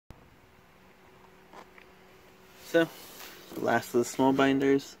So, last of the small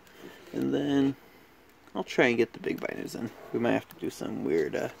binders, and then I'll try and get the big binders in. We might have to do some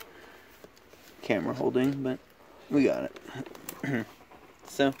weird camera holding, but we got it.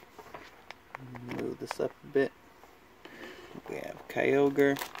 So, move this up a bit. We have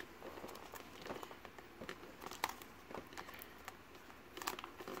Kyogre,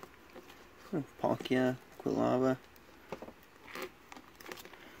 Palkia, Quilava.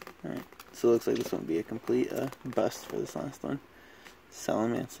 Alright, so it looks like this one will be a complete bust for this last one.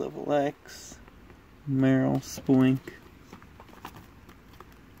 Salamence level X, Meryl, Spoink,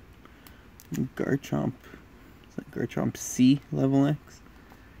 Garchomp. Is that Garchomp C level X?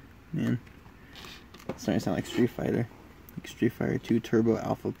 Man, it's starting to sound like Street Fighter. Like Street Fighter 2 Turbo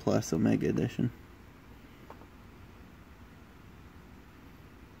Alpha Plus Omega Edition.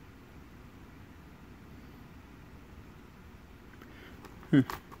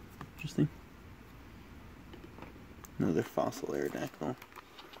 Interesting. Another fossil Aerodactyl.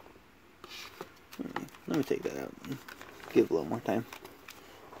 Let me take that out and give a little more time.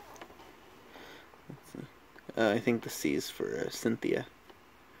 Let's see. I think the C is for Cynthia.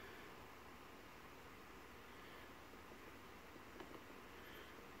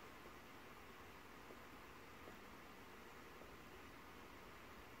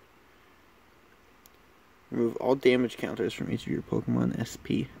 Remove all damage counters from each of your Pokemon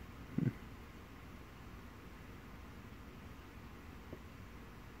SP.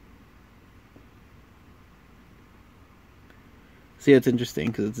 See, that's interesting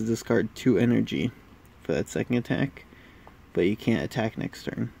because it's a discard 2 energy for that second attack, but you can't attack next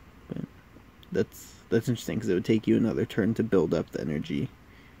turn. But that's interesting because it would take you another turn to build up the energy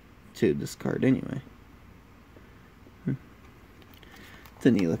to discard anyway. It's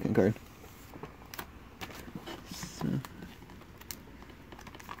a neat looking card. So.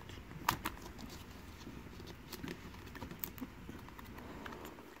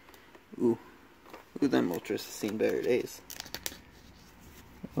 Ooh, them Moltres have seen better days.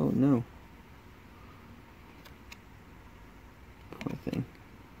 Oh no. Poor thing.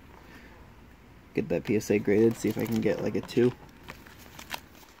 Get that PSA graded, see if I can get like a 2.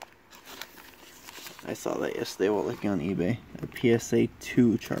 I saw that yesterday while looking on eBay. A PSA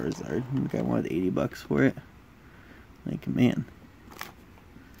 2 Charizard. The guy wanted $80 for it. Like, man.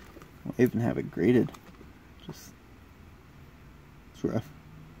 I even have it graded. Just, it's rough.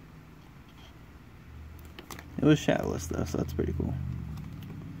 It was shadowless though, so that's pretty cool.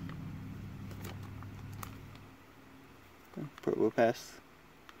 Probopass.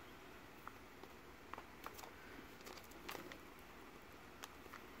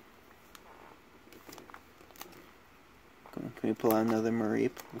 Can we pull out another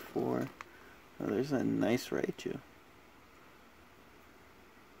Mareep before? Oh, there's a nice Raichu.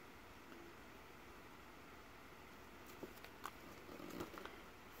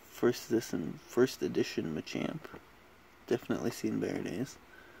 First edition Machamp. Definitely seen better days.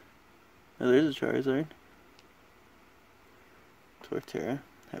 Oh, there's a Charizard. Torterra.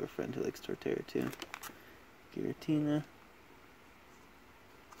 I have a friend who likes Torterra too. Giratina.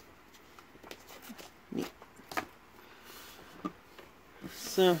 Neat.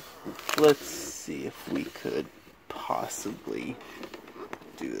 So, let's see if we could possibly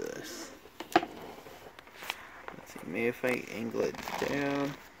do this. Let's see, maybe if I angle it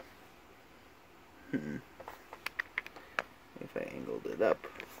down. If I angled it up,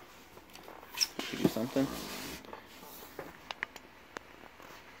 could do something.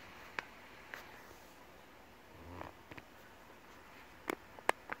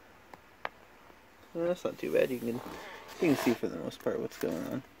 Well, that's not too bad. You can see for the most part what's going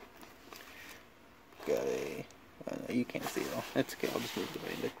on. Got a. Oh no, you can't see it all. That's okay. I'll just move the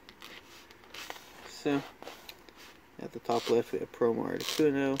binder. So, at the top left we have Promo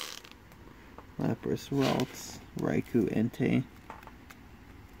Articuno, Lapras Ralts, Raikou Entei,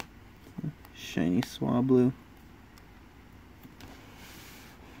 Shiny Swablu,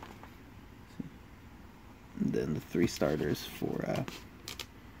 and then the 3 starters for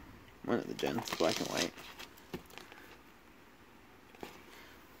one of the gens, black and white.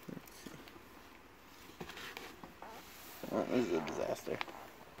 Let's see. Oh, this is a disaster.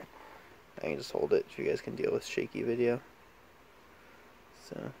 I can just hold it so you guys can deal with shaky video.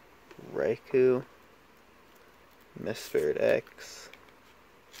 So, Raikou, Misfaired X,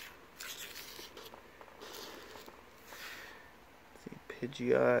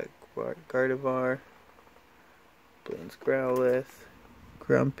 Pidgeot, Gardevoir, Blaine's Growlithe,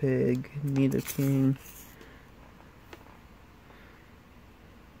 Grumpig, Nidoking,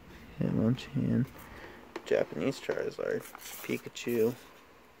 Hitmonchan, Japanese Charizard, Pikachu,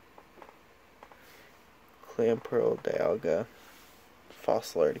 Clamperl, Dialga,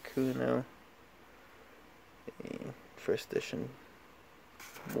 Fossil Articuno, a first edition.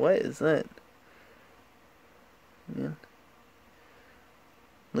 What is that? Man.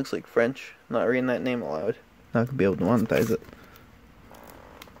 Looks like French. Not reading that name aloud. Not gonna be able to monetize it.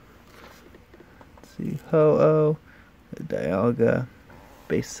 Let's see. Ho-Oh, Dialga,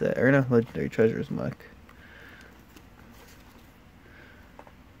 base set, or no, Legendary Treasures Muck.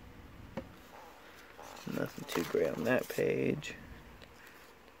 Nothing too great on that page.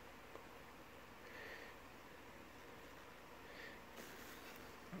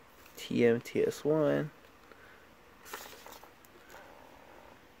 TMTS1.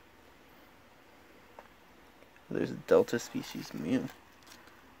 There's a Delta species Mew.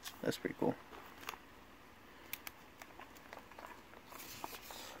 That's pretty cool.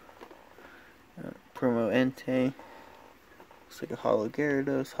 Promo Entei. Looks like a Holo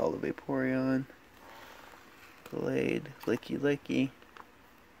Gyarados, Holo Vaporeon, Glade, Licky.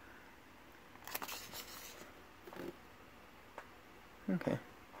 Okay.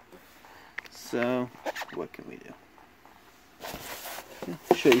 So, what can we do?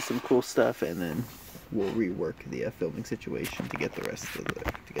 Show you some cool stuff, and then we'll rework the filming situation to get the rest of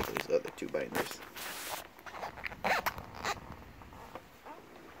to get those other two binders.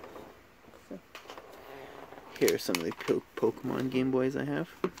 Here are some of the Pokemon Game Boys I have.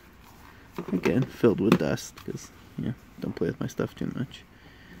 Again, filled with dust, because, don't play with my stuff too much.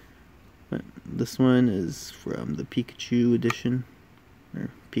 But this one is from the Pikachu edition, or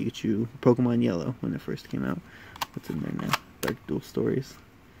Pikachu Pokemon Yellow when it first came out. What's in there now? Dark Duel Stories.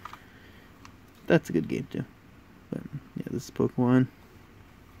 That's a good game too. But yeah, this is Pokemon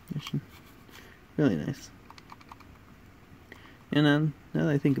edition. Really nice. And now that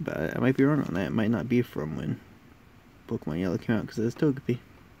I think about it, I might be wrong on that. It might not be from when Pokemon Yellow came out, because it has Togepi.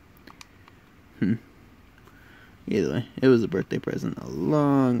 Either way, it was a birthday present a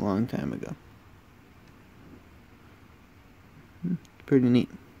long time ago. Pretty neat.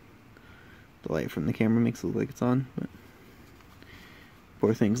 The light from the camera makes it look like it's on, but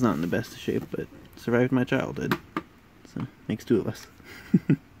poor thing's not in the best of shape, but survived my childhood. So, makes two of us.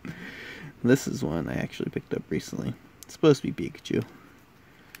 This is one I actually picked up recently. It's supposed to be Pikachu.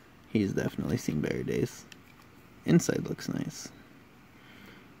 He's definitely seen better days. Inside looks nice.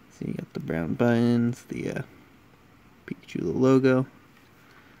 So you got the brown buttons, the Pikachu the logo.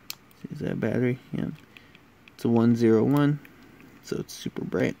 See, is that battery? Yeah. It's a 101, so it's super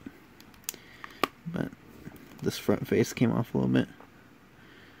bright. But this front face came off a little bit.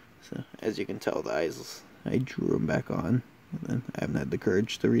 So as you can tell, the eyes, I drew them back on, and then I haven't had the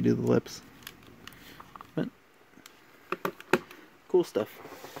courage to redo the lips. But cool stuff.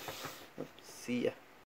 See ya.